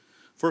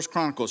First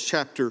Chronicles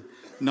chapter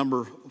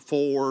number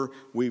 4.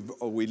 We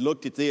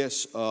looked at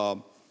this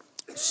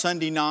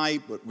Sunday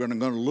night, but we're going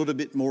to go a little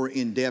bit more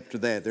in depth to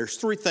that. There's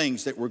three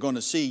things that we're going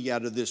to see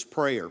out of this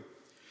prayer.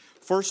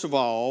 First of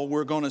all,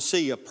 we're going to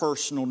see a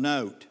personal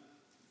note.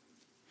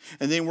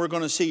 And then we're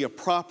going to see a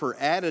proper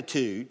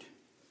attitude.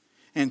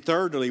 And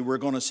thirdly, we're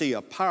going to see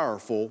a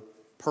powerful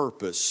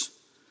purpose.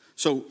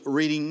 So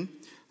reading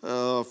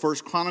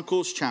First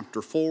Chronicles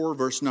chapter 4,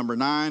 verse number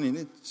 9, and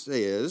it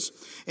says,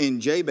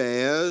 "And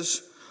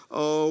Jabez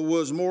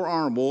was more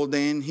honorable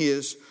than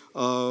his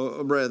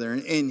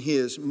brethren, and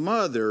his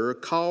mother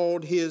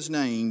called his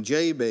name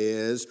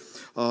Jabez,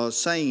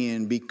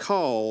 saying,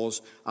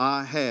 Because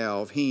I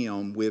have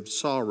him with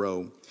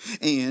sorrow.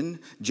 And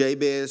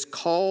Jabez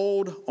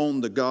called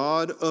on the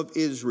God of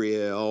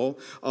Israel,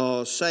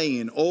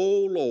 saying,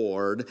 O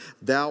Lord,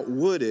 thou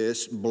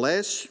wouldest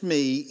bless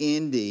me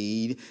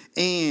indeed,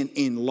 and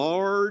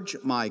enlarge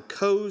my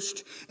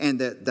coast, and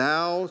that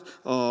thou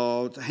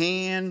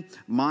hand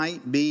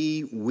might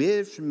be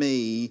with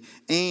me,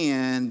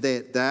 and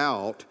that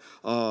thou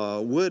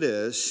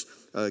wouldest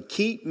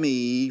keep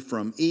me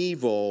from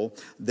evil,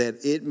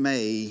 that it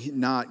may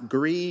not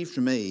grieve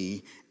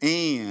me.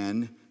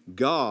 And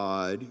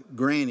God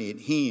granted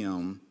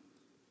him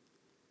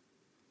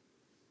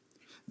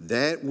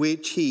that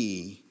which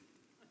he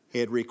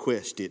had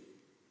requested."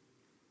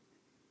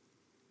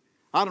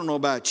 I don't know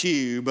about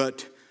you,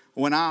 but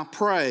when I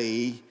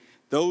pray,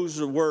 those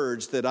are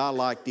words that I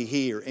like to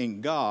hear.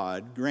 And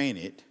God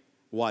granted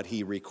what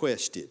he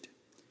requested.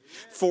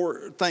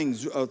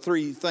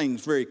 Three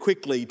things very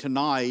quickly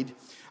tonight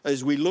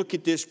as we look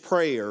at this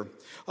prayer.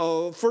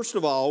 First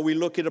of all, we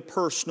look at a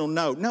personal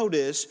note.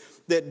 Notice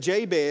that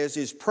Jabez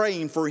is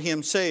praying for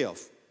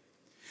himself.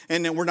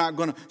 And then we're not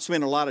going to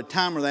spend a lot of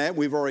time on that.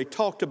 We've already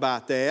talked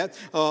about that.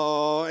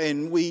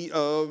 And we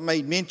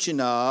made mention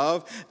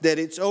of that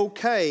it's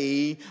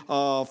okay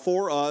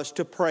for us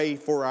to pray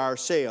for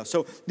ourselves.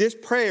 So this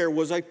prayer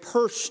was a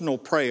personal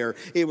prayer.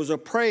 It was a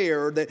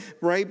prayer that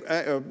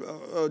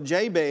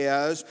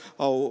Jabez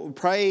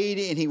prayed,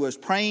 and he was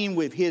praying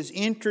with his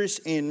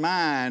interest in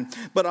mind.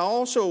 But I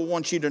also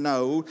want you to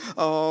know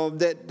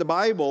that the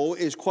Bible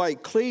is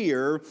quite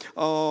clear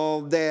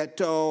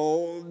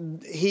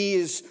that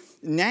his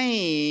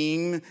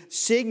name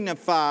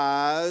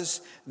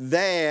signifies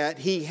that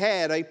he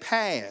had a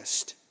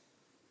past.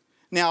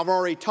 Now, I've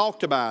already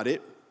talked about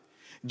it.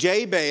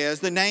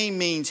 Jabez, the name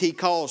means he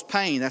caused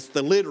pain. That's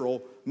the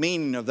literal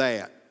meaning of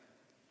that.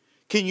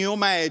 Can you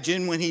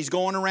imagine when he's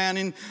going around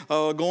and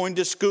going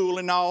to school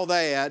and all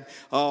that,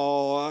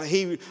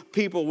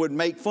 people would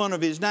make fun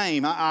of his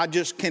name. I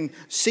just can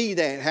see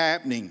that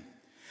happening.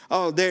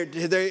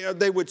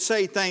 They would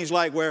say things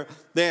like,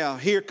 well,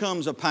 here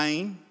comes a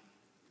pain.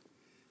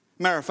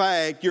 Matter of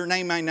fact, your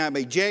name may not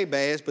be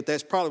Jabez, but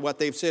that's probably what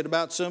they've said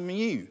about some of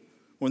you.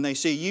 When they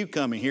see you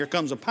coming, here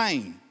comes a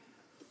pain.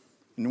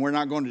 And we're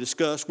not going to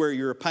discuss where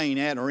you're a pain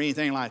at or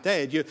anything like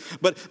that.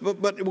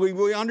 But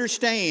we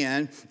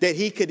understand that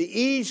he could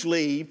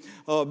easily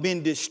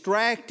been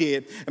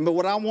distracted. But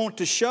what I want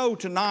to show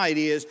tonight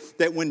is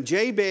that when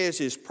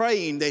Jabez is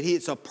praying, that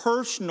it's a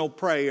personal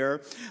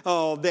prayer,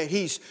 that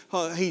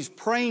he's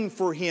praying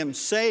for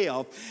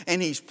himself.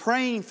 And he's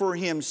praying for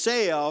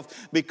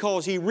himself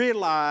because he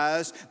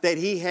realized that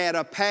he had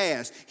a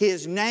past.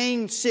 His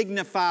name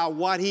signified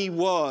what he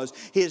was.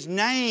 His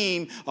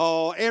name,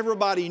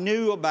 everybody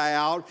knew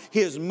about.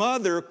 His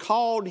mother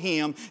called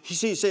him.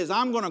 She says,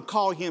 I'm going to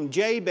call him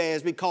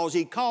Jabez because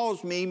he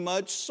caused me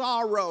much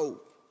sorrow.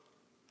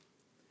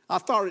 I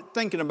started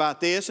thinking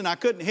about this, and I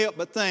couldn't help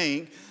but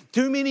think,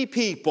 too many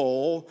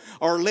people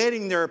are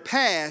letting their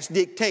past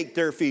dictate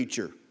their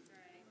future.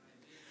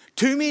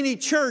 Too many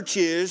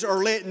churches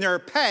are letting their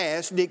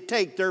past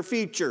dictate their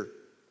future.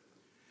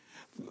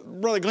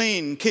 Brother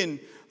Glenn can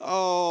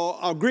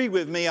agree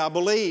with me, I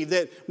believe,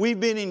 that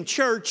we've been in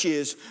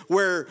churches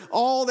where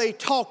all they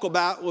talk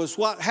about was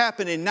what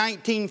happened in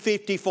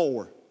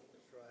 1954.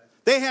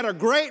 They had a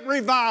great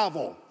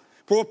revival.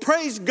 Well,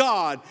 praise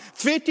God.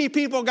 50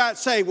 people got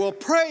saved. Well,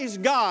 praise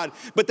God.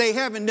 But they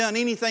haven't done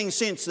anything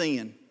since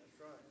then.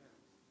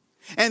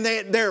 And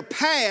their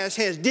past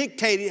has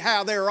dictated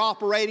how they're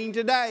operating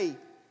today.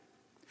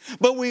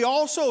 But we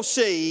also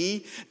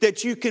see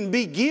that you can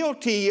be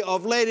guilty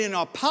of letting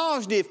a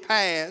positive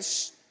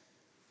past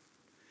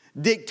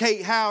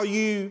dictate how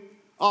you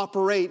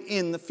operate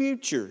in the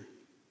future.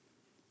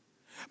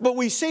 But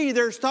we see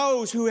there's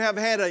those who have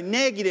had a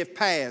negative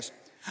past.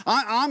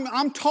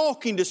 I'm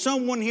talking to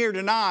someone here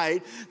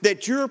tonight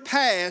that your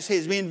past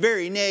has been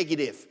very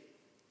negative.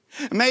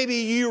 Maybe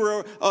you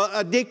were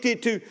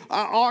addicted to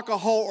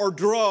alcohol or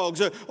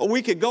drugs.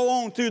 We could go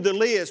on through the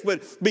list,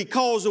 but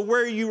because of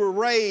where you were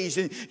raised,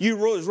 and you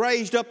was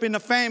raised up in a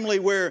family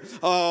where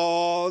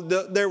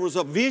there was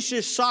a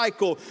vicious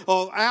cycle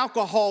of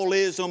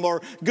alcoholism,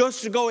 or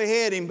just to go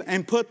ahead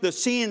and put the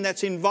sin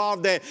that's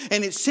involved there,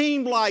 and it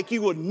seemed like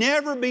you would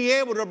never be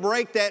able to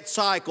break that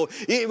cycle.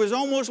 It was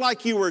almost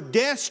like you were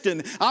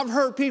destined. I've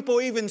heard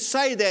people even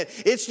say that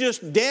it's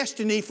just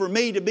destiny for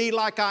me to be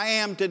like I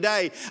am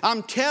today.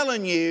 I'm telling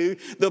telling you,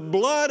 the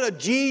blood of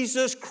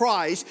Jesus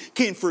Christ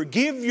can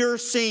forgive your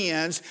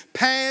sins,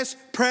 past,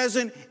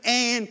 present,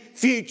 and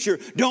future.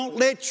 Don't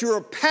let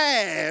your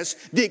past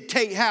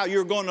dictate how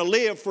you're going to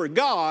live for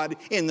God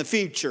in the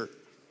future.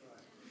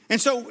 And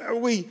so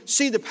we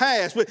see the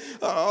past, but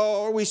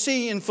we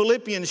see in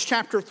Philippians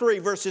chapter 3,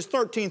 verses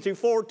 13 through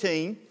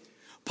 14,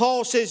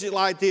 Paul says it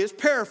like this,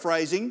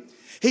 paraphrasing.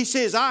 He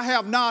says, I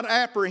have not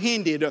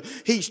apprehended.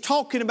 He's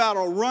talking about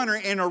a runner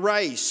in a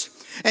race.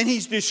 And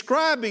he's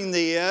describing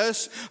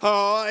this,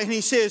 and he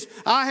says,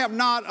 I have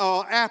not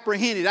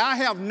apprehended. I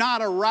have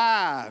not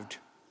arrived.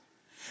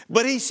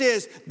 But he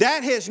says,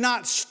 that has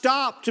not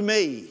stopped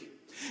me.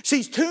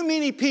 See, too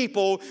many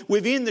people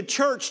within the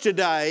church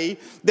today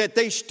that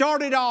they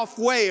started off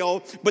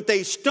well, but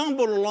they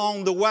stumbled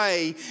along the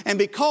way. And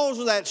because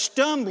of that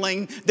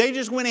stumbling, they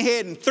just went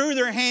ahead and threw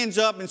their hands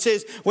up and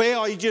says,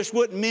 well, it just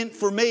wasn't meant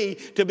for me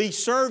to be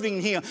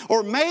serving Him.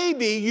 Or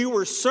maybe you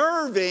were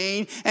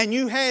serving and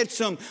you had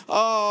some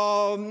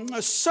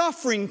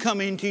suffering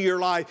come into your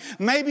life.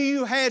 Maybe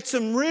you had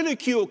some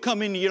ridicule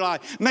come into your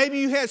life. Maybe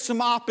you had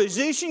some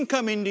opposition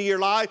come into your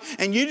life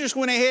and you just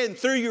went ahead and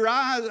threw your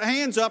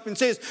hands up and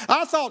says,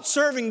 I thought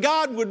serving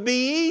God would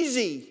be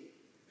easy.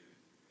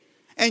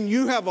 And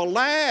you have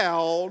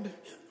allowed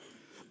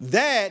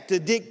that to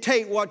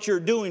dictate what you're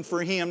doing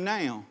for Him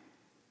now.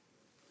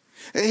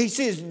 He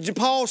says,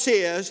 Paul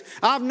says,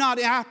 I've not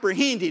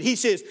apprehended. He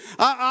says,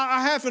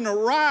 I haven't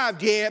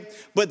arrived yet,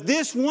 but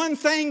this one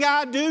thing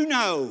I do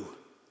know.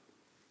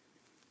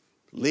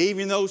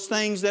 Leaving those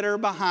things that are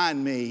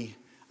behind me,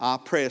 I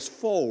press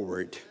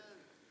forward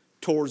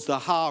towards the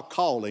high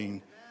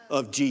calling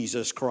of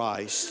Jesus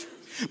Christ.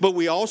 But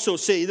we also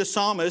see the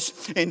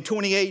psalmist in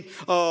 28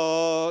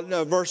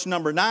 verse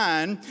number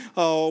 9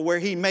 where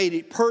he made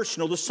it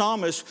personal. The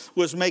psalmist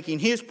was making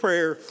his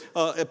prayer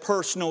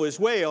personal as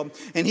well.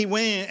 And he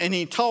went and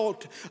he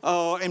talked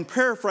and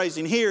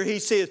paraphrasing here, he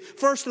says,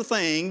 first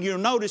thing you'll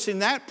notice in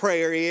that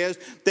prayer is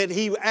that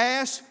he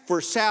asked for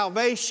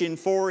salvation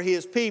for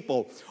his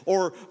people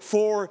or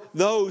for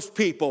those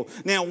people.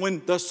 Now,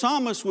 when the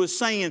psalmist was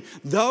saying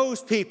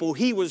those people,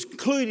 he was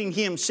including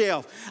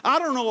himself. I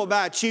don't know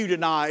about you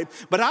tonight,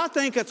 but I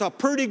think it's a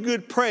pretty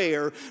good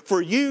prayer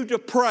for you to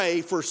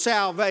pray for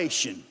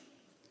salvation.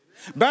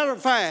 Matter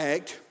of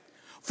fact,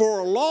 for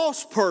a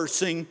lost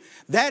person,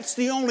 that's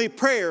the only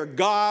prayer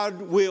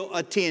God will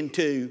attend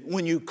to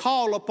when you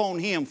call upon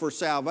Him for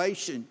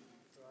salvation.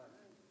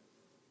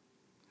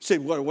 See,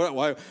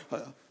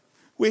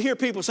 we hear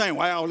people saying,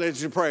 well,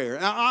 that's a prayer.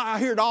 I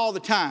hear it all the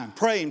time,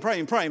 praying.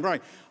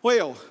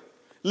 Well,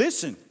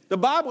 listen, the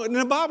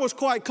Bible is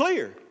quite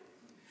clear.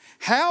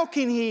 How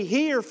can he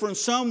hear from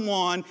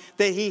someone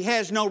that he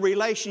has no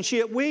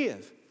relationship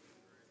with?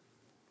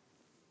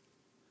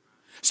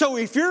 So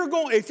if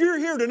you're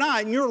here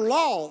tonight and you're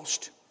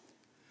lost,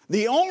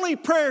 the only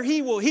prayer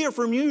He will hear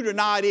from you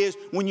tonight is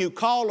when you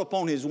call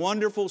upon His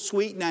wonderful,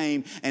 sweet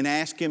name and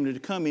ask Him to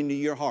come into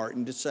your heart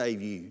and to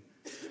save you.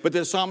 But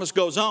the psalmist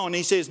goes on,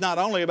 he says not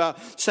only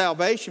about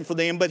salvation for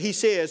them, but he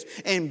says,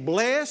 and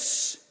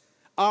bless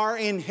our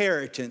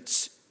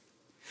inheritance.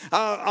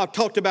 I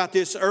talked about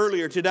this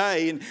earlier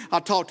today, and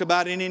I talked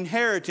about an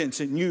inheritance,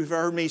 and you've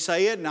heard me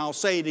say it, and I'll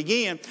say it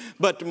again,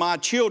 but my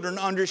children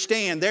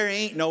understand there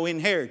ain't no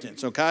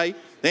inheritance, okay?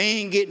 They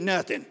ain't getting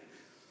nothing.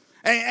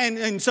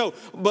 And so,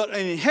 but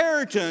an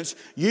inheritance,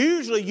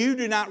 usually you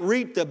do not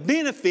reap the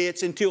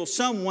benefits until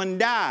someone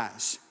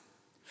dies.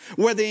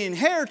 Where the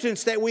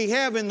inheritance that we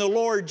have in the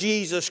Lord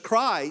Jesus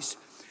Christ,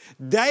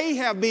 they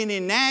have been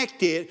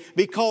enacted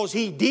because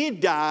He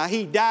did die.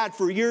 He died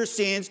for your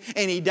sins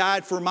and He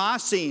died for my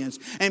sins.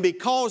 And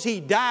because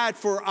He died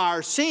for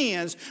our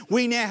sins,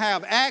 we now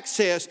have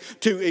access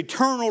to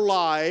eternal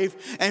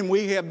life and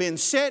we have been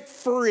set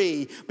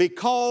free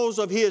because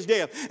of His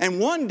death. And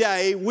one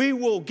day we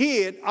will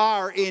get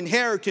our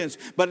inheritance.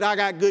 But I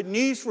got good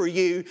news for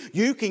you.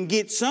 You can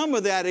get some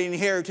of that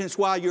inheritance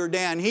while you're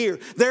down here.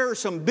 There are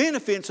some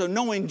benefits of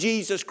knowing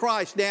Jesus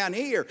Christ down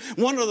here.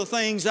 One of the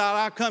things that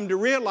I come to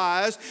realize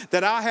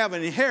that I have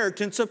an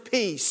inheritance of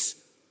peace.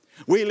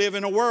 We live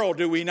in a world,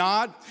 do we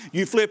not?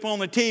 You flip on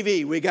the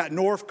TV, we got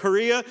North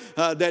Korea,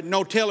 that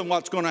no telling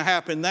what's going to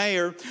happen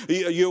there.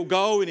 You'll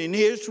go, and in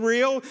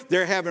Israel,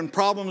 they're having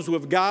problems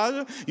with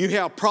Gaza. You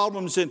have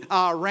problems in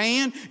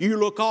Iran. You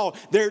look all,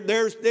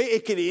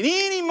 it could, at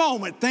any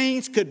moment,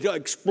 things could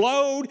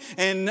explode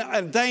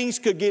and things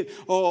could get,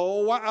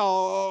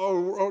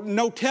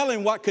 no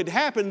telling what could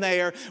happen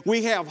there.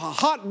 We have a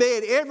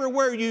hotbed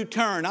everywhere you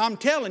turn. I'm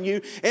telling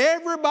you,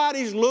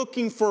 everybody's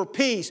looking for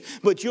peace,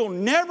 but you'll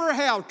never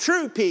have true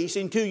peace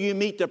until you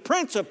meet the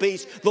Prince of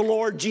Peace, the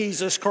Lord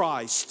Jesus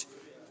Christ.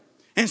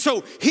 And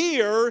so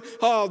here,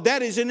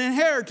 that is an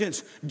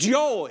inheritance,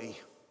 joy.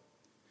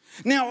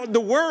 Now, the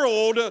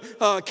world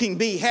can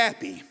be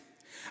happy.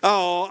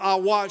 I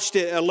watched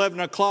at 11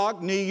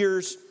 o'clock, New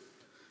Year's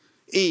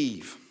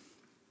Eve.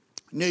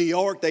 New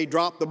York, they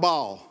dropped the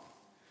ball.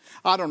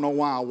 I don't know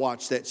why I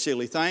watched that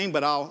silly thing,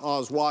 but I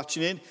was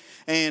watching it,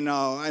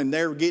 and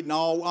they were getting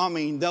all,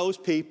 those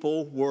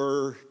people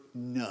were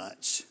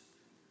nuts.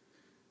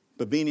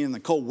 but being in the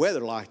cold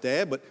weather like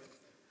that. But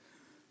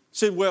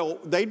said, well,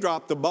 they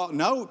dropped the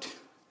note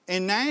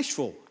in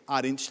Nashville.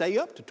 I didn't stay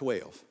up to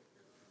 12.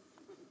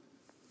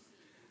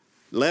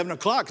 11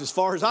 o'clock as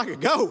far as I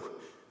could go.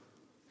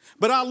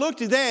 But I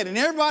looked at that and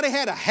everybody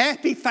had a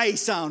happy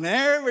face on.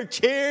 And they were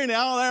cheering and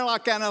all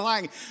that kind of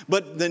thing.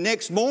 But the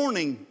next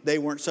morning, they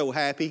weren't so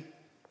happy.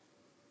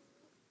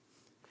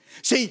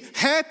 See,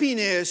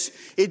 happiness,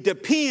 it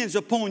depends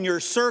upon your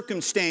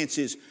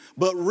circumstances.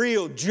 But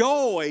real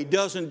joy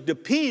doesn't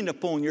depend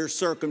upon your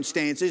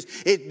circumstances.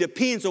 It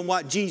depends on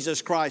what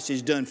Jesus Christ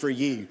has done for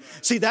you.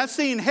 See, that's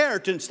the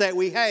inheritance that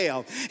we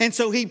have. And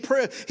so he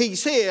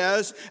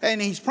says,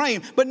 and he's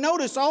praying. But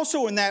notice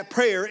also in that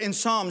prayer in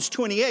Psalms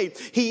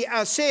 28, he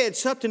said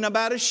something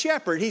about a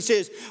shepherd. He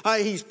says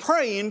he's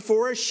praying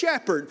for a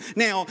shepherd.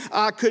 Now,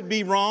 I could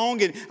be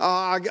wrong, and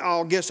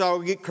I guess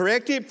I'll get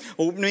corrected.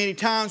 Many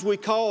times we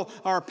call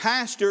our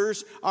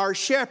pastors our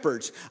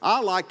shepherds. I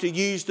like to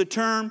use the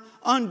term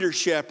under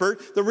shepherd.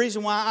 The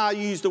reason why I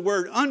use the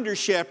word under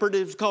shepherd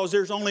is because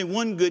there's only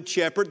one good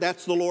shepherd.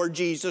 That's the Lord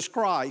Jesus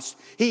Christ.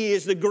 He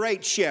is the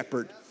great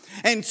shepherd.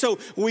 And so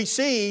we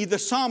see the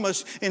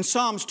psalmist in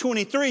Psalms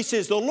 23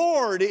 says, the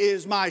Lord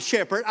is my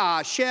shepherd,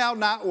 I shall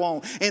not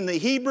want. In the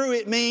Hebrew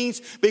it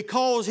means,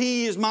 because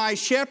He is my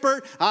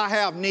shepherd, I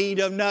have need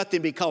of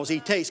nothing, because He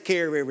takes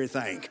care of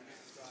everything.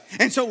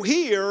 And so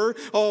here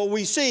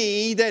we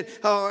see that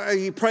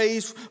he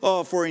prays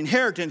for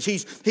inheritance.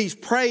 He's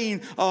praying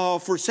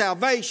for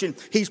salvation.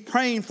 He's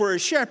praying for a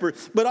shepherd.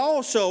 But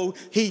also,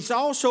 he's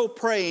also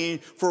praying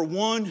for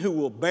one who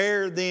will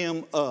bear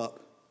them up.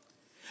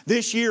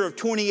 This year of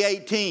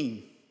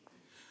 2018,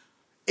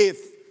 if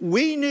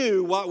we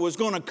knew what was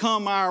going to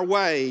come our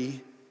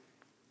way,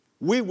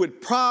 we would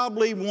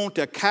probably want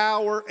to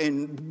cower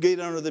and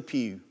get under the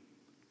pew.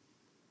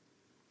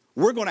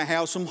 We're going to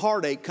have some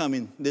heartache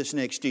coming this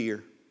next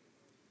year.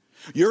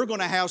 You're going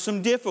to have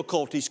some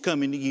difficulties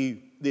coming to you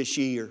this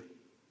year.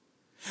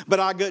 But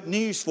I got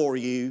news for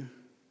you.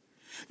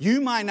 You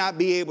might not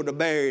be able to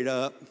bear it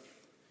up,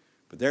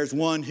 but there's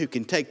one who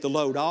can take the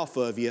load off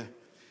of you.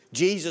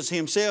 Jesus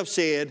Himself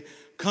said,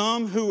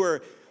 come who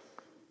are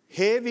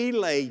heavy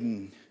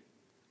laden,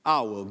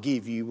 I will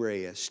give you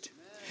rest.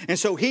 And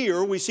so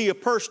here we see a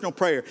personal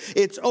prayer.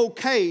 It's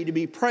okay to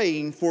be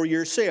praying for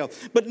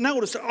yourself. But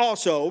notice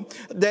also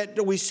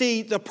that we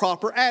see the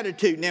proper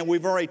attitude. Now,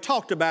 we've already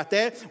talked about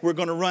that. We're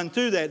going to run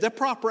through that. The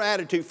proper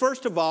attitude.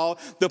 First of all,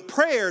 the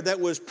prayer that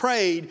was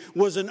prayed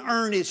was an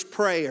earnest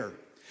prayer.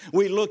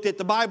 We looked at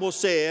the Bible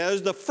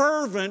says, the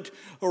fervent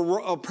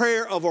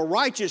prayer of a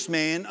righteous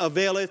man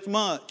availeth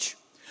much.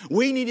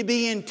 We need to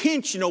be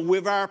intentional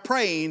with our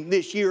praying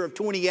this year of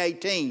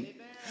 2018.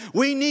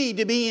 We need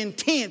to be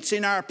intense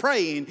in our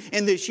praying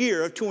in this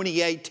year of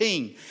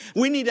 2018.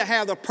 We need to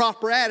have the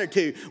proper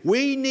attitude.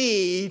 We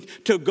need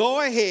to go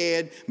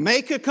ahead,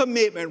 make a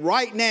commitment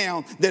right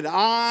now that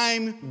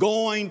I'm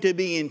going to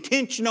be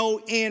intentional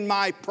in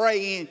my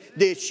praying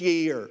this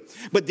year.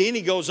 But then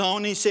he goes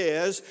on, he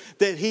says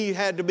that he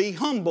had to be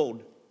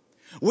humbled.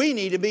 We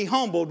need to be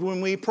humbled when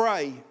we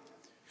pray.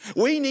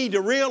 We need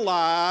to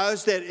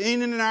realize that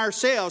in and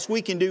ourselves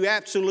we can do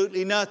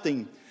absolutely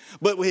nothing.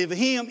 But with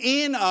Him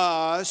in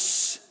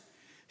us,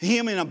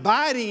 Him and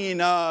abiding in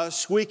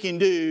us, we can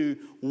do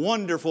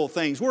wonderful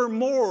things. We're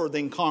more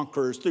than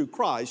conquerors through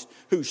Christ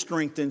who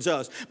strengthens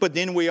us. But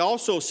then we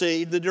also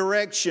see the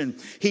direction.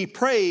 He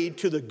prayed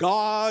to the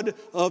God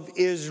of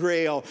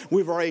Israel.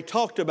 We've already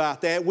talked about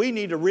that. We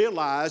need to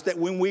realize that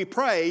when we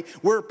pray,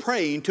 we're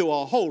praying to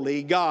a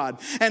holy God.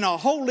 And a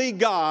holy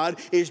God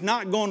is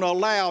not going to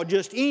allow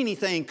just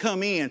anything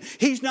come in.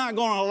 He's not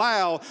going to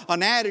allow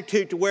an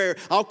attitude to where,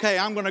 okay,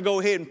 I'm going to go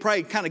ahead and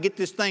pray, kind of get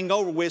this thing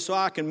over with so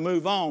I can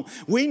move on.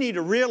 We need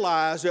to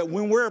realize that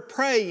when we're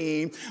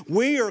praying,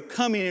 we are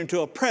coming into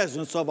a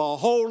presence of a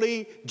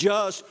holy,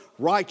 just,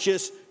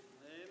 righteous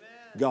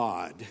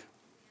God.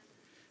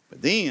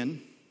 But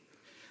then,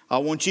 I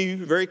want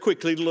you very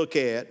quickly to look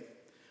at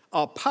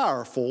a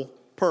powerful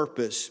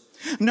purpose.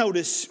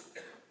 Notice,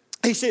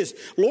 he says,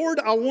 Lord,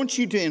 I want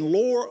you to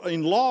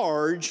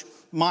enlarge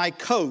my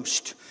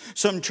coast.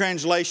 Some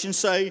translations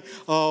say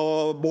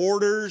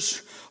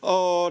borders,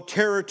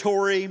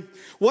 territory.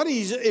 What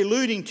he's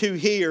alluding to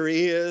here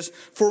is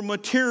for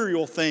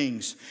material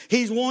things.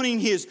 He's wanting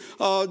he's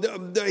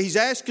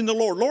asking the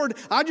Lord,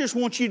 I just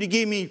want you to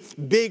give me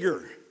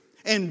bigger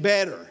and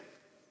better.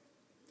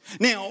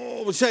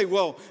 Now, we say,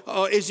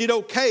 is it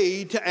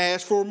okay to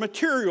ask for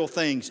material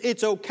things?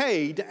 It's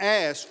okay to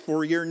ask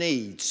for your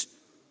needs.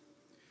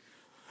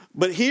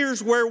 But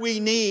here's where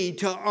we need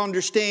to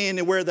understand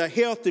and where the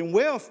health and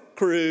wealth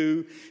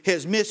crew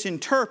has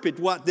misinterpreted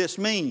what this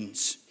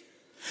means.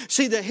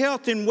 See, the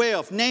health and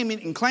wealth, name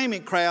it and claim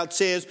it crowd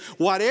says,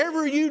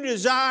 whatever you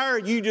desire,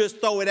 you just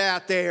throw it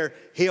out there.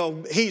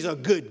 He's a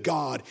good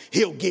God.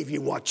 He'll give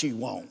you what you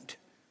want.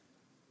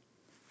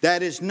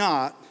 That is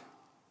not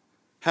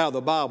how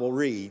the Bible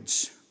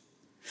reads.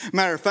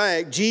 Matter of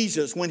fact,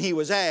 Jesus, when He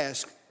was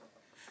asked,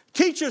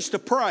 teach us to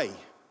pray.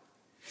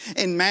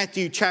 In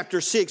Matthew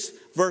chapter 6,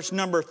 verse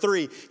number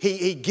 3.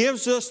 He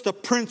gives us the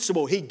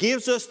principle. He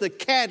gives us the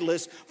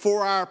catalyst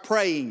for our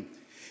praying.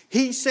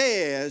 He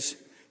says,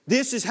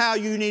 this is how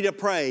you need to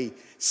pray.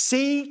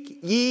 Seek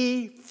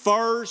ye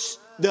first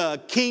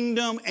the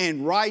kingdom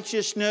and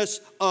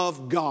righteousness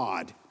of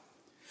God.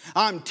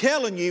 I'm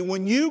telling you,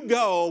 when you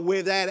go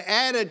with that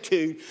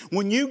attitude,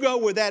 when you go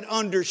with that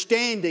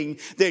understanding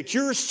that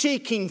you're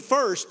seeking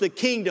first the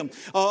kingdom,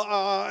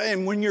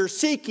 and when you're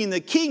seeking the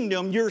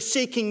kingdom, you're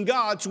seeking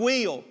God's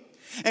will.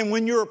 And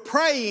when you're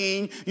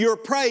praying,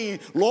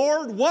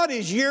 Lord, what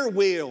is your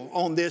will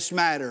on this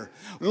matter?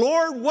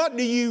 Lord, what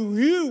do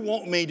you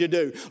want me to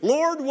do?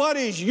 Lord, what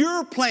is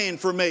your plan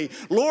for me?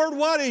 Lord,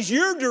 what is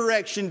your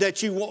direction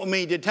that you want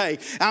me to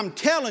take? I'm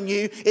telling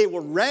you, it will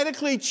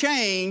radically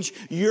change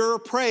your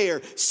prayer.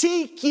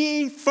 Seek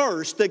ye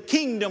first the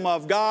kingdom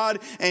of God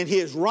and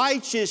His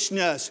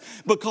righteousness,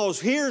 because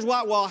here's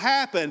what will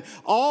happen.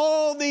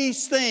 All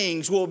these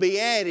things will be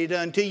added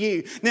unto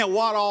you. Now,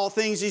 what all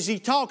things is He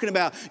talking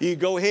about?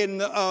 You go ahead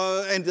and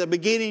in the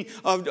beginning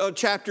of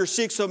chapter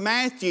 6 of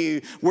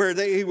Matthew, where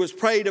he was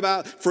prayed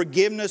about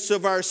forgiveness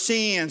of our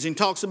sins, and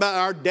talks about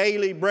our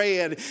daily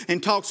bread,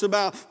 and talks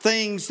about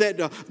things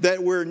that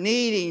we're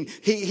needing.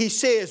 He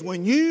says,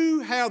 when you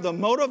have the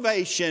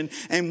motivation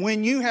and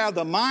when you have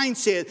the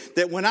mindset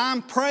that when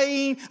I'm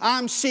praying,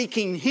 I'm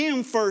seeking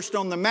Him first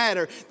on the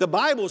matter, the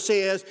Bible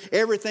says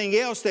everything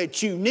else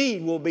that you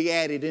need will be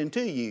added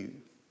into you.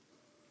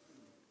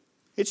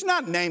 It's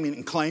not name it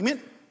and claim it.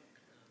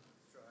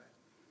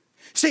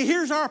 See,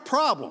 here's our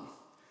problem.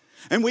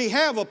 And we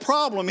have a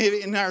problem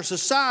in our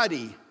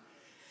society,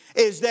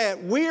 is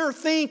that we're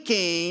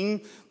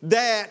thinking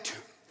that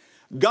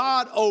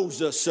God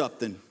owes us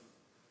something.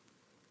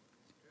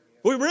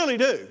 We really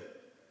do.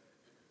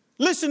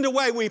 Listen to the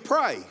way we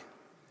pray.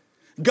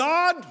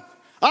 God,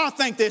 I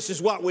think this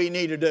is what we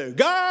need to do.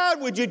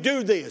 God, would you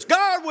do this?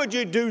 God, would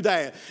you do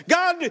that?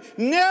 God,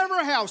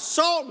 never have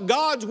sought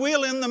God's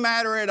will in the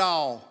matter at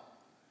all.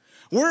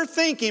 We're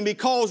thinking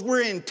because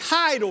we're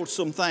entitled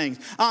some things.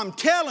 I'm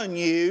telling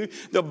you,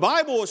 the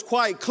Bible is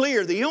quite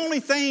clear. The only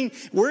thing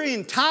we're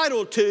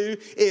entitled to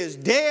is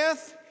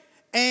death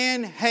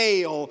and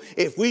hell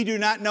if we do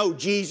not know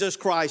Jesus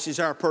Christ as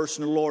our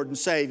personal Lord and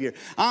Savior.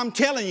 I'm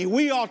telling you,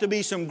 we ought to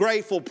be some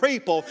grateful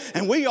people,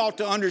 and we ought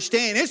to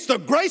understand it's the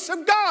grace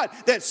of God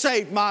that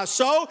saved my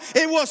soul.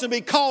 It wasn't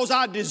because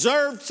I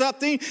deserved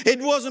something. It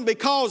wasn't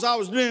because I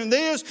was doing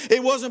this.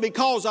 It wasn't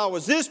because I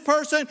was this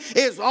person.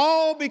 It's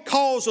all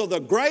because of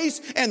the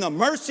grace and the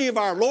mercy of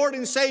our Lord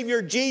and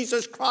Savior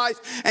Jesus Christ.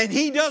 And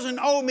He doesn't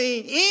owe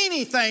me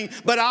anything,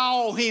 but I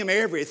owe Him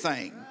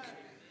everything.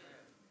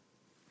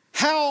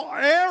 How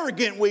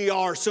arrogant we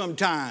are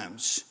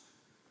sometimes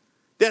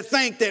that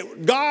think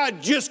that God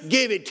just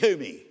give it to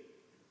me.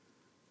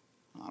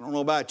 I don't know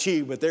about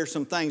you, but there's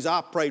some things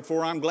I prayed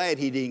for I'm glad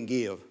He didn't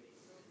give.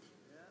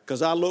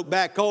 Because I look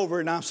back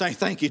over and I'm saying,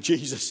 thank you,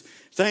 Jesus.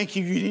 Thank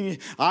you.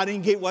 I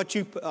didn't get what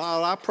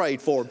I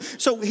prayed for.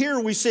 So here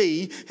we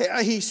see,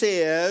 he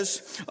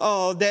says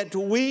that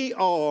we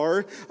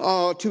are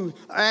to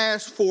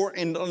ask for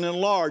and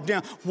enlarge.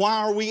 Now, why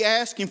are we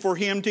asking for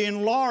Him to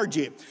enlarge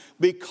it?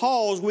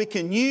 Because we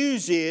can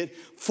use it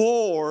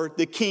for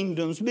the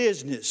kingdom's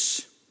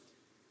business.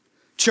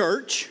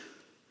 Church,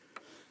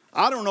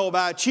 I don't know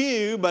about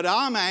you, but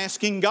I'm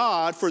asking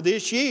God for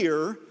this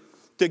year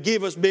to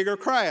give us bigger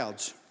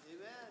crowds.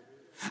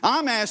 Amen.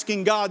 I'm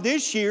asking God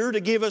this year to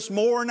give us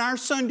more in our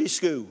Sunday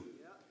school.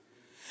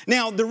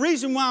 Now, the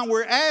reason why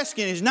we're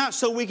asking is not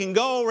so we can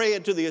go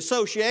around to the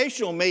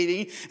associational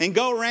meeting and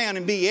go around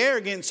and be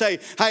arrogant and say,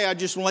 hey, I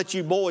just want to let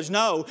you boys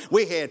know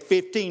we had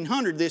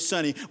 1,500 this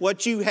Sunday,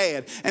 what you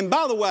had. And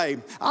by the way,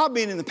 I've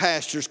been in the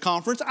pastors'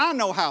 conference. I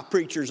know how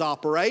preachers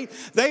operate.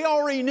 They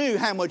already knew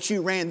how much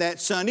you ran that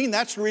Sunday, and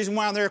that's the reason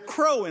why they're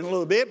crowing a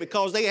little bit,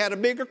 because they had a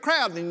bigger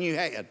crowd than you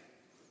had.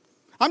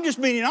 I'm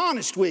just being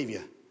honest with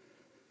you.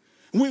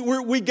 We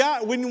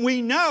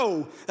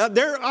know,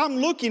 I'm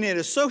looking at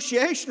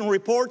associational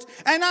reports,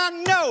 and I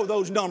know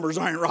those numbers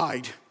aren't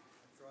right.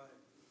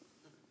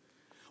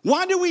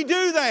 Why do we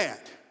do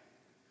that?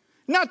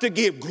 Not to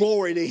give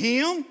glory to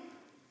Him,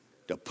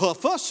 to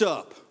puff us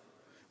up,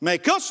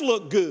 make us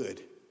look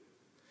good.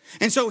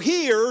 And so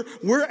here,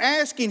 we're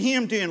asking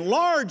Him to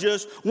enlarge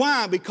us.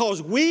 Why?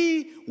 Because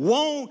we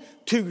want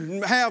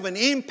to have an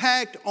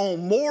impact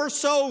on more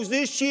souls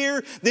this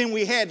year than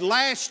we had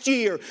last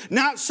year.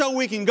 Not so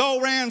we can go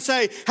around and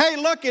say, hey,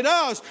 look at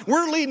us.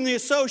 We're leading the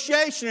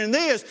association in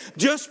this,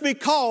 just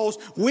because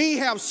we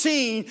have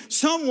seen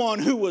someone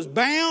who was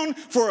bound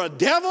for a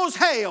devil's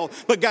hell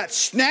but got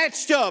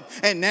snatched up,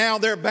 and now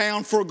they're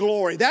bound for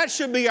glory. That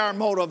should be our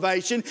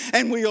motivation.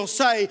 And we'll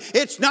say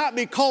it's not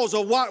because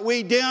of what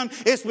we done.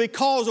 It's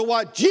because of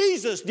what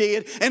Jesus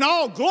did. And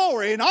all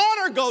glory and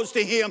honor goes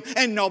to Him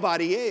and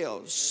nobody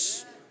else.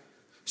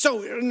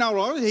 So,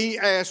 no, He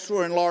asked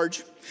for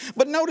enlarge.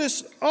 But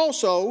notice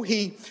also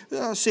He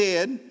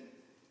said,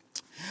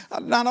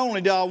 not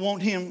only do I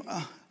want Him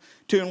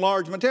to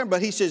enlarge my territory,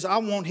 but He says, I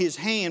want His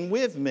hand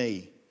with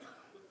me.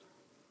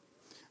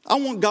 I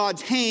want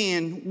God's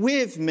hand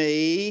with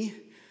me.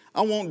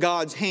 I want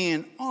God's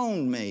hand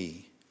on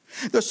me.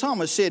 The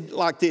psalmist said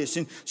like this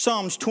in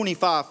Psalms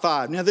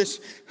 25:5. Now this,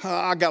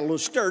 I got a little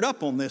stirred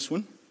up on this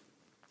one.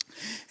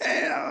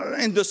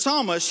 And the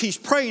psalmist, he's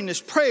praying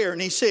this prayer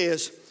and he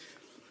says,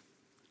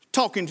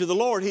 talking to the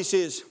Lord, he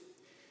says,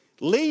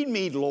 lead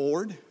me,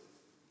 Lord,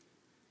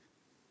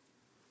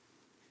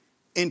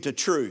 into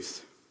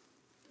truth.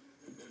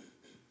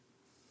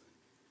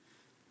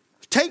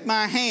 Take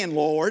my hand,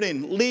 Lord,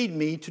 and lead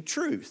me to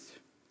truth.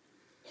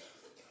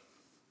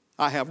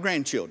 I have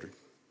grandchildren.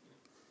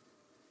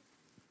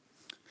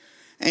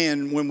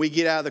 And when we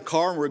get out of the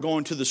car and we're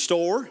going to the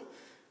store,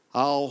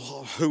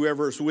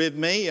 whoever's with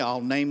me,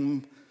 I'll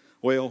name them.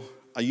 Well,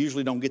 I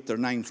usually don't get their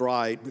names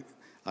right.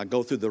 I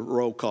go through the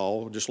roll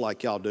call, just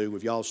like y'all do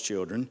with y'all's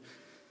children.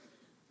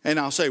 And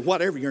I'll say,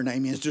 whatever your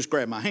name is, just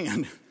grab my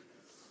hand.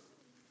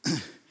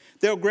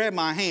 They'll grab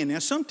my hand. Now,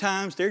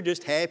 sometimes they're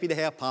just happy to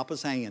have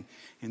Papa's hand.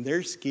 And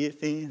they're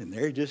skipping, and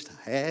they're just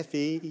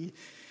happy.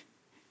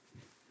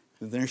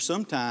 And there's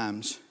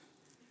sometimes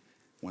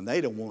when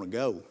they don't want to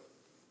go.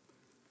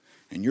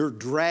 And you're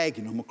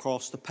dragging them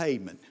across the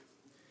pavement.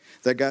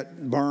 They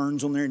got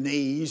burns on their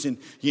knees and,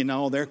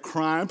 they're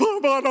crying,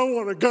 Papa, I don't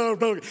want to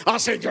go. I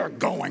said, you're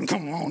going,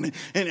 come on.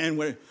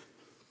 And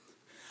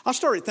I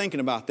started thinking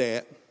about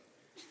that.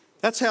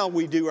 That's how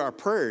we do our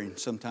praying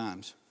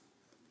sometimes.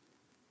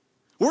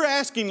 We're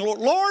asking,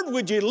 Lord,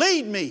 would you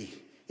lead me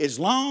as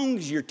long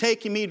as you're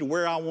taking me to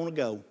where I want to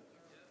go?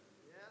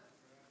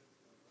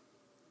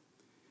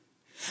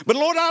 But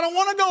Lord, I don't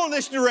want to go in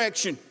this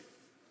direction.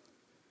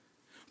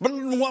 But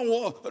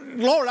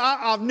Lord,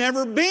 I've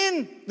never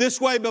been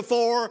this way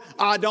before.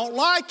 I don't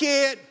like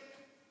it.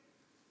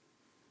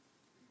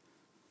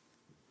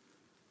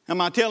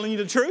 Am I telling you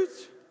the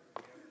truth?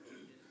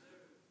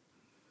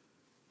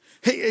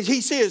 He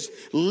says,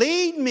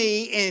 lead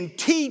me and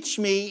teach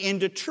me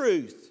into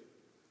truth.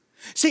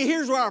 See,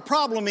 here's where our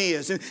problem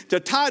is. And the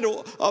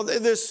title of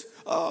this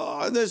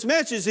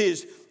message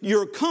is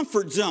Your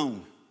Comfort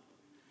Zone.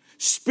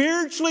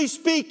 Spiritually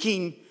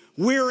speaking,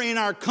 we're in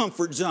our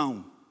comfort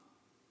zone.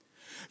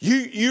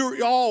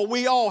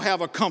 We all have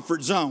a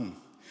comfort zone.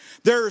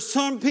 There are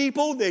some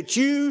people that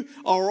you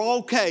are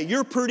okay.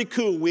 You're pretty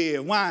cool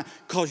with. Why?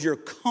 Because you're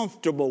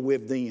comfortable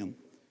with them.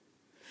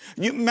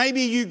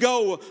 Maybe you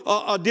go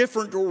a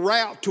different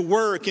route to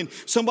work and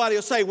somebody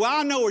will say, well,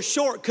 I know a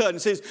shortcut,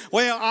 and says,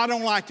 well, I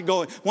don't like to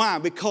go. Why?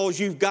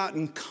 Because you've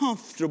gotten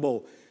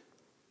comfortable.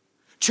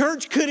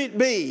 Church, could it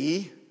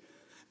be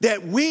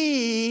that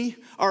we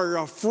are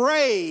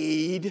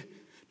afraid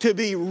to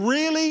be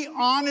really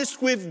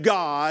honest with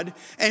God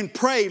and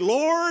pray,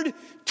 Lord,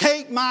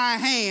 take my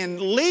hand,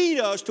 lead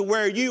us to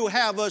where you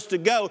have us to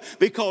go,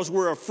 because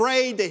we're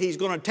afraid that He's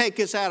going to take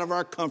us out of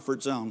our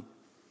comfort zone?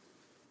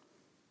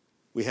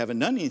 We haven't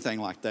done anything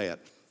like that.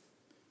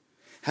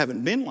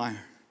 Haven't been like,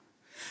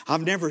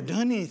 I've never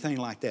done anything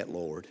like that,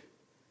 Lord.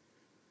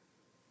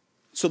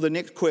 So the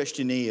next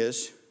question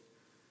is,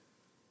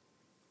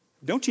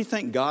 don't you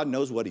think God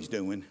knows what He's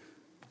doing?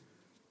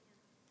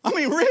 I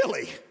mean,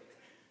 really?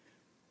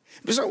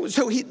 So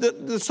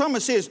the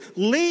psalmist says,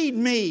 lead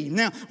me.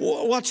 Now,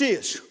 watch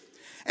this.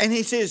 And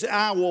he says,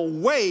 I will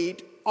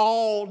wait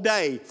all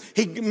day.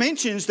 He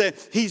mentions that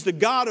He's the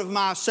God of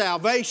my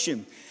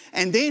salvation.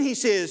 And then he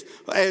says,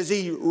 as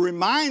he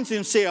reminds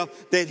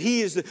himself that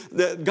He is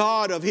the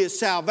God of his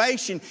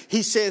salvation,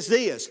 he says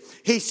this.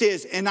 He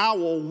says, and I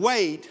will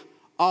wait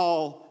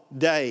all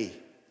day.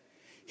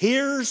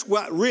 Here's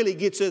what really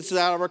gets us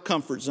out of our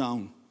comfort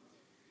zone.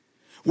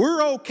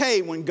 We're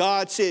okay when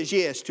God says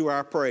yes to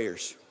our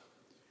prayers.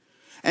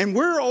 And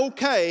we're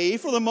okay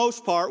for the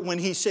most part when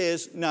He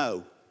says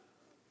no.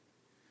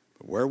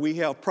 But where we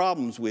have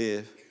problems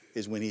with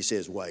is when He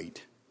says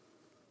wait.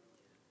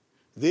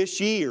 This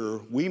year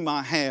we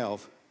might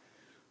have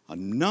a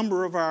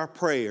number of our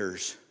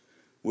prayers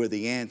where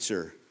the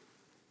answer,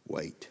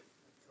 wait.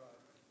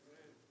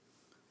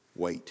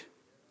 Wait.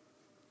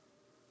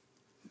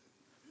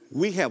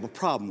 We have a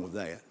problem with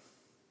that.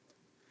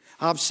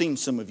 I've seen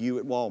some of you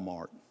at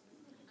Walmart.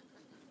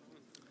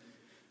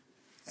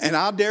 And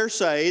I dare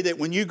say that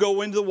when you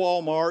go into the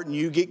Walmart and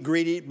you get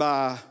greeted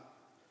by,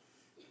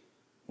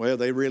 well,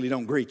 they really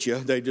don't greet you.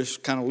 They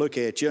just kind of look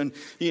at you and,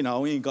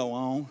 you go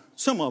on.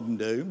 Some of them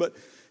do. But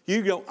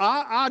you go,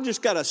 I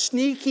just got a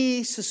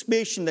sneaky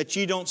suspicion that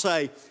you don't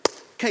say,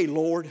 okay,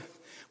 Lord,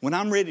 when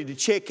I'm ready to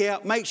check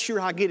out, make sure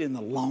I get in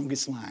the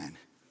longest line.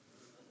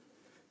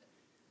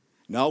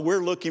 No,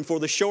 we're looking for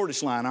the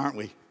shortest line, aren't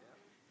we?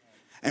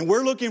 And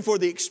we're looking for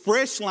the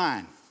express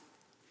line.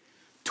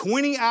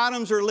 20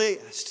 items or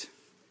less.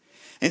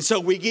 And so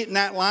we get in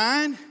that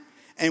line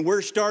and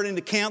we're starting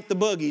to count the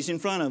buggies in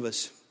front of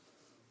us.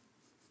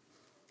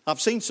 I've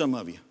seen some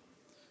of you.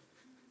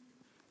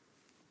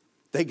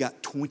 They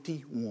got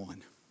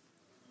 21.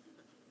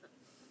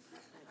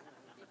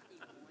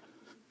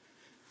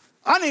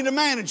 I need a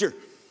manager.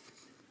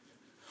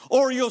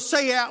 Or you'll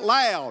say out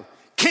loud,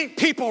 can't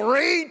people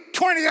read?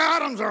 20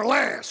 items or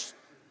less.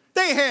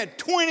 They had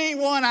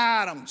 21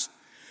 items.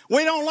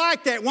 We don't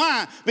like that.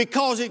 Why?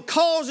 Because it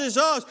causes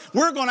us,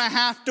 we're going to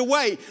have to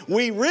wait.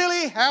 We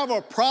really have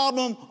a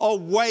problem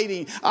of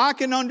waiting. I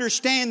can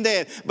understand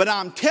that. But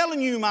I'm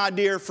telling you, my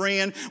dear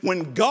friend,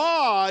 when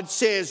God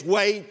says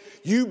wait,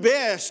 you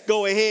best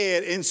go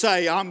ahead and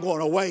say, I'm going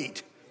to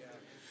wait.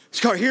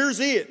 So here's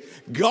it.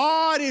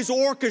 God is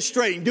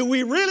orchestrating. Do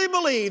we really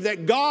believe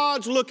that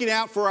God's looking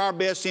out for our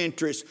best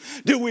interests?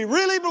 Do we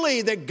really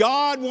believe that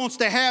God wants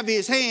to have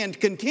His hand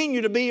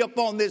continue to be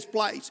upon this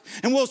place?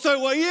 And we'll say,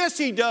 well, yes,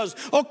 He does.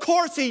 Of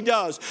course He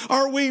does.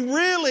 Are we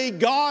really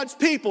God's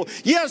people?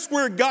 Yes,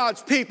 we're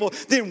God's people.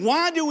 Then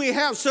why do we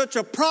have such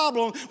a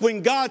problem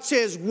when God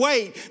says,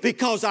 wait?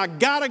 Because I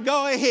got to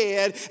go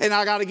ahead and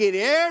I got to get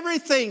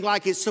everything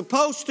like it's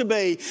supposed to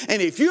be.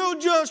 And if you'll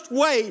just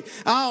wait,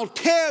 I'll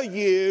tell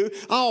you,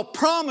 I'll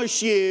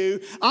promise you,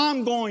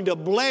 I'm going to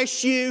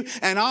bless you,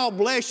 and I'll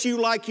bless you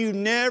like you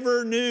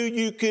never knew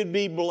you could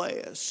be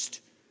blessed.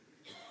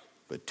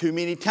 But too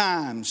many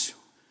times,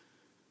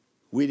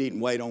 we didn't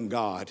wait on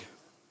God.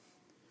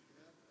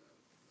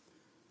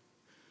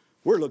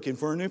 We're looking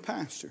for a new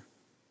pastor.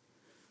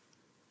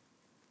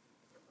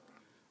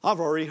 I've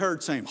already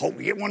heard saying, hope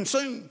we get one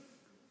soon.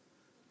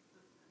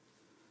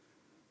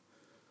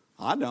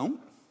 I don't.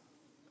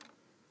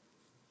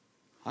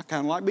 I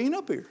kind of like being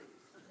up here.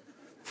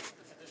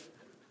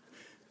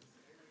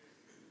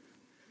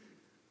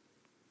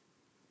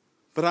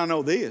 But I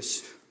know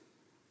this.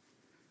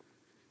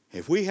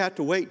 If we have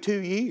to wait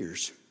 2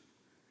 years,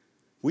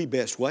 we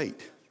best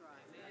wait.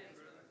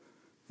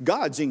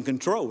 God's in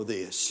control of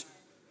this.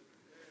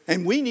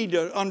 And we need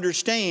to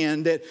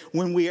understand that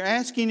when we are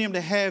asking Him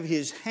to have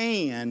His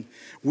hand,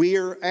 we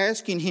are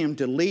asking Him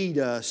to lead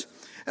us.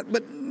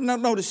 But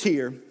notice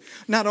here,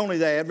 not only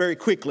that, very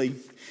quickly,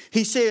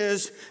 He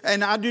says,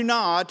 and I do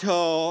not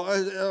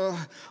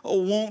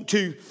want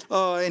to,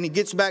 and he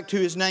gets back to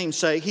his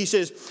namesake. He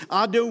says,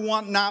 I do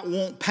not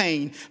want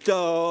pain.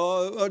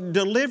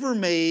 Deliver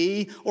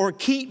me or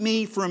keep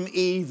me from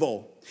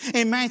evil.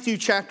 In Matthew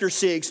chapter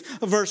 6,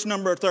 verse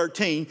number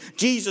 13,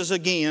 Jesus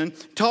again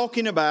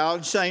talking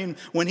about, saying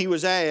when He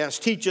was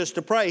asked, teach us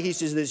to pray. He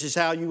says, this is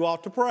how you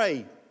ought to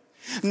pray.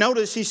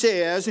 Notice He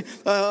says,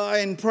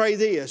 and pray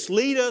this,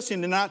 lead us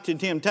into not to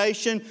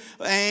temptation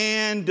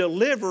and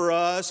deliver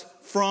us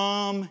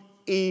from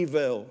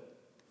evil.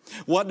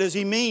 What does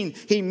He mean?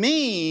 He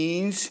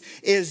means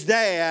is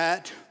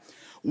that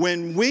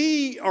when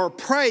we are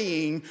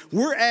praying,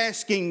 we're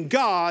asking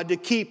God to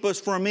keep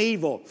us from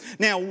evil.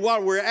 Now,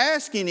 what we're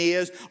asking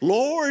is,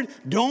 Lord,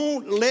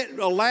 don't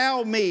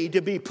allow me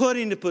to be put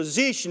in a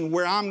position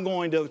where I'm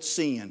going to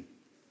sin.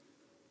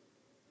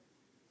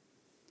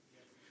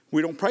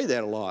 We don't pray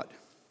that a lot.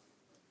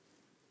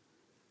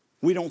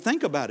 We don't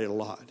think about it a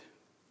lot.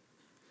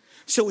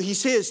 So He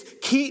says,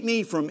 keep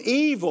me from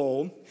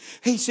evil.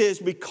 He says,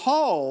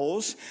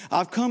 because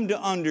I've come to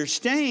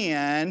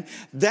understand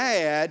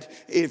that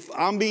if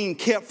I'm being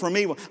kept from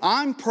evil,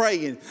 I'm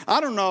praying.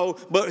 I don't know,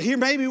 but here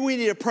maybe we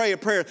need to pray a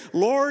prayer.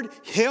 Lord,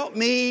 help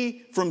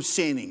me from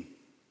sinning.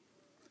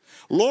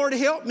 Lord,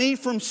 help me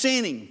from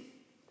sinning.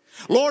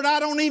 Lord, I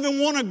don't even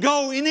want to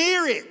go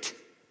near it.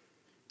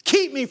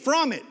 Keep me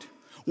from it.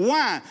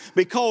 Why?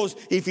 Because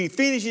if he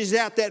finishes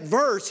out that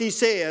verse, he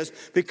says,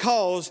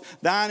 because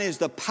thine is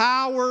the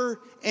power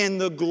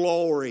and the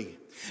glory.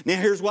 Now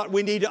here's what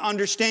we need to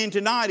understand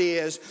tonight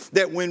is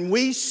that when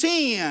we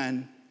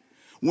sin,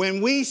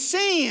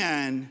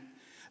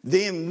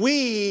 then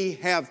we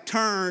have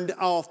turned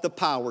off the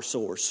power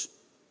source.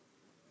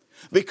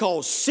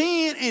 Because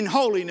sin and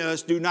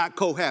holiness do not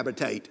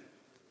cohabitate.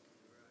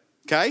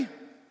 Okay?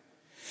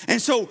 And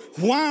so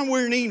why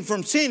we're needing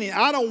from sinning?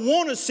 I don't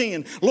want to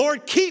sin.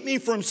 Lord, keep me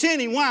from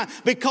sinning. Why?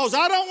 Because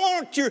I don't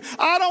want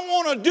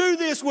to do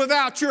this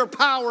without your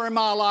power in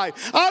my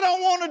life. I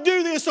don't want to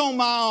do this on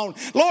my own.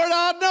 Lord,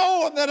 I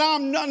know that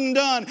I'm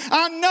undone.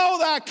 I know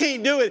that I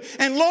can't do it.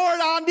 And Lord,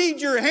 I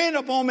need your hand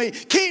upon me.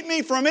 Keep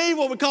me from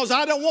evil because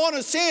I don't want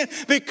to sin,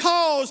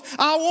 because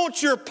I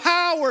want your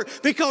power,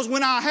 because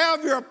when I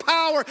have your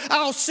power,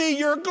 I'll see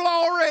your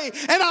glory.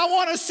 And I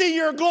want to see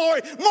your glory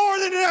more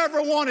than I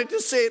ever wanted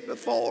to see it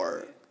before.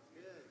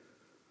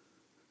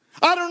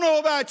 I don't know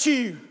about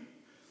you.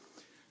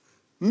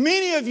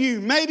 Many of you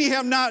maybe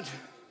have not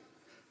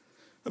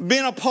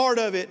been a part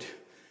of it.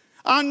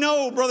 I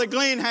know Brother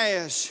Glenn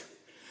has,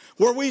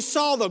 where we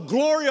saw the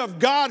glory of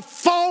God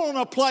fall on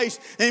a place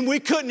and we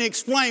couldn't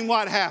explain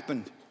what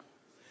happened.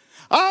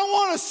 I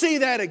want to see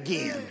that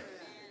again.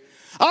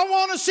 I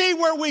want to see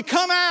where we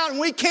come out and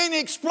we can't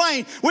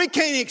explain. We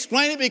can't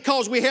explain it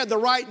because we had the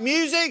right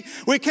music.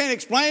 We can't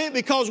explain it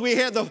because we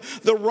had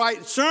the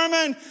right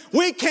sermon.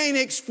 We can't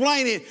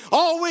explain it.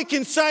 All we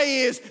can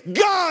say is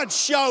God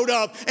showed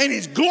up and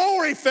His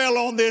glory fell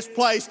on this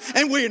place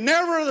and we're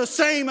never the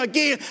same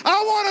again.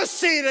 I want to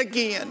see it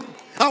again.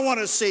 I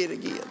want to see it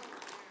again.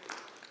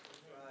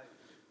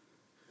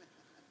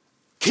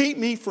 Keep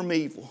me from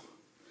evil.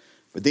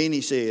 But then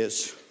he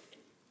says,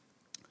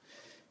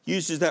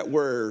 uses that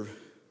word,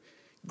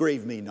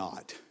 grieve me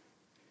not.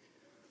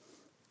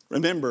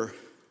 Remember,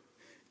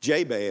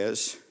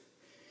 Jabez,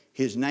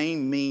 His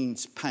name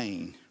means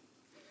pain.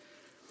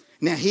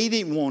 Now, he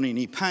didn't want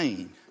any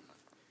pain.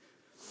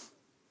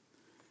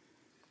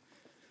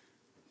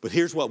 But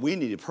here's what we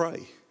need to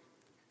pray.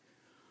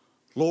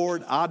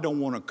 Lord, I don't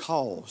want to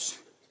cause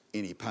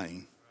any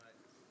pain.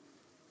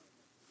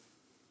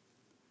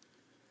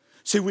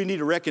 See, we need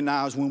to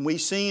recognize when we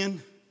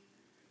sin,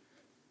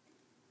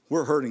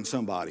 we're hurting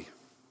somebody.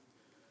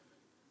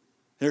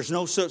 There's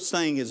no such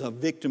thing as a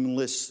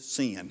victimless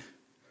sin.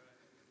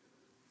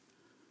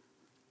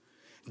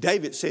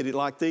 David said it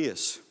like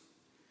this.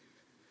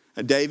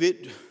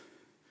 David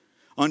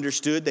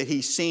understood that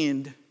he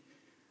sinned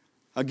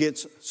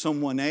against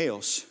someone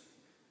else.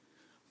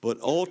 But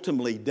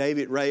ultimately,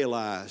 David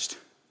realized,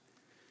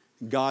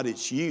 God,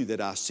 it's you that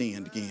I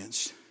sinned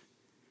against.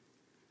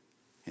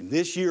 And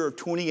this year of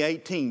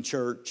 2018,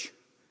 church,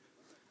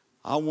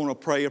 I want to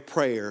pray a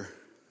prayer,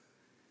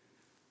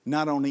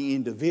 not only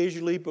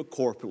individually, but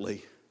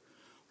corporately.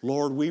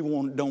 Lord, we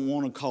don't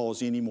want to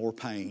cause any more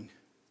pain.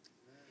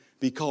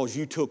 Because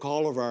you took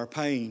all of our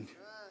pain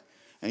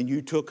and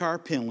you took our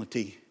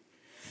penalty.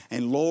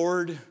 And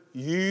Lord,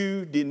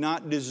 you did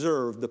not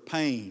deserve the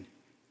pain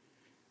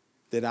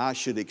that I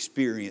should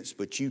experience,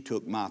 but you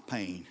took my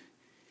pain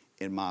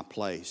in my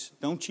place.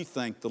 Don't you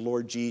think the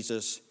Lord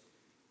Jesus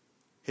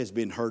has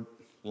been hurt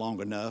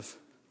long enough?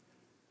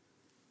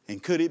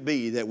 And could it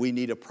be that we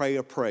need to pray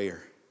a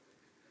prayer?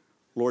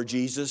 Lord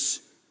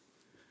Jesus,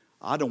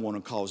 I don't want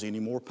to cause any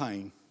more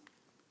pain.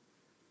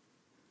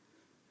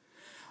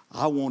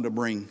 I want to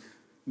bring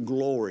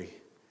glory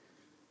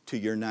to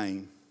your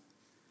name.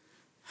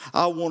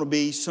 I want to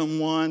be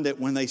someone that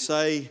when they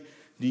say,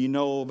 do you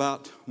know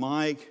about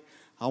Mike?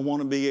 I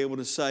want to be able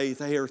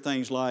to hear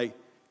things like,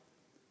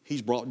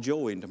 he's brought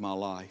joy into my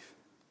life.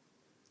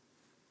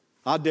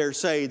 I dare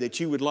say that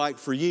you would like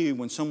for you,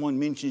 when someone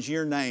mentions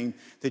your name,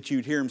 that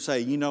you'd hear him say,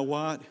 you know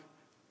what?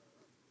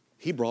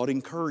 He brought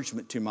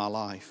encouragement to my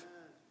life.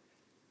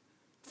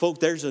 Folk,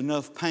 there's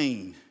enough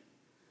pain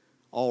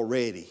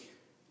already.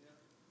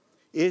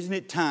 Isn't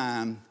it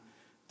time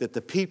that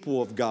the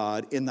people of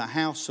God in the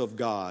house of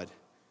God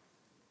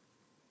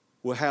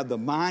will have the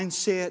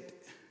mindset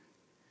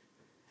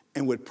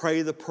and would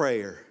pray the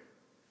prayer,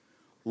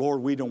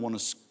 Lord, we don't want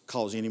to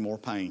cause any more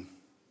pain.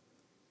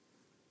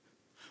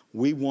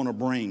 We want to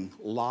bring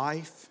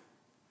life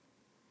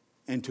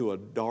into a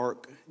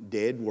dark,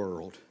 dead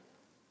world.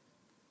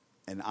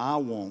 And I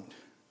want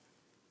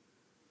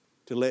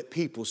to let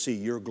people see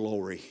your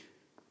glory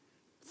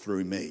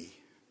through me.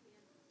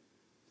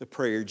 The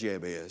prayer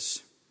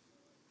Jabez.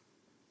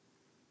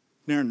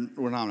 Now,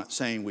 we're not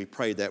saying we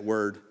prayed that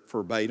word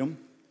verbatim.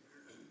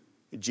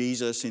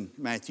 Jesus in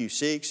Matthew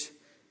 6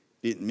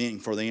 didn't mean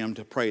for them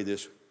to pray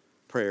this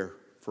prayer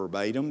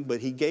verbatim,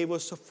 but he gave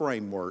us a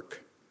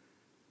framework.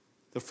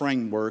 The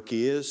framework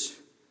is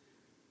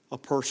a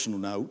personal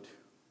note.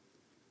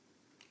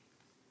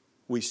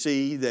 We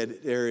see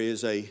that there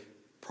is a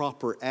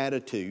proper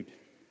attitude.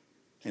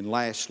 And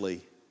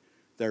lastly,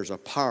 there's a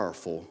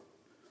powerful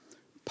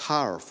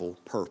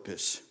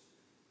purpose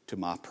to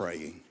my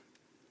praying.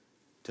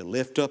 To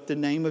lift up the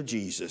name of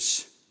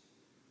Jesus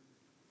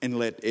and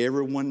let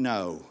everyone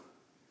know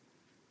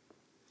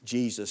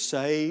Jesus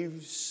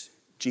saves,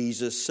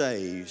 Jesus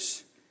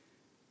saves.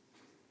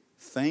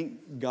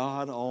 Thank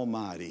God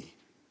Almighty,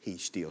 He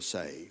still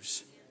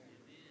saves.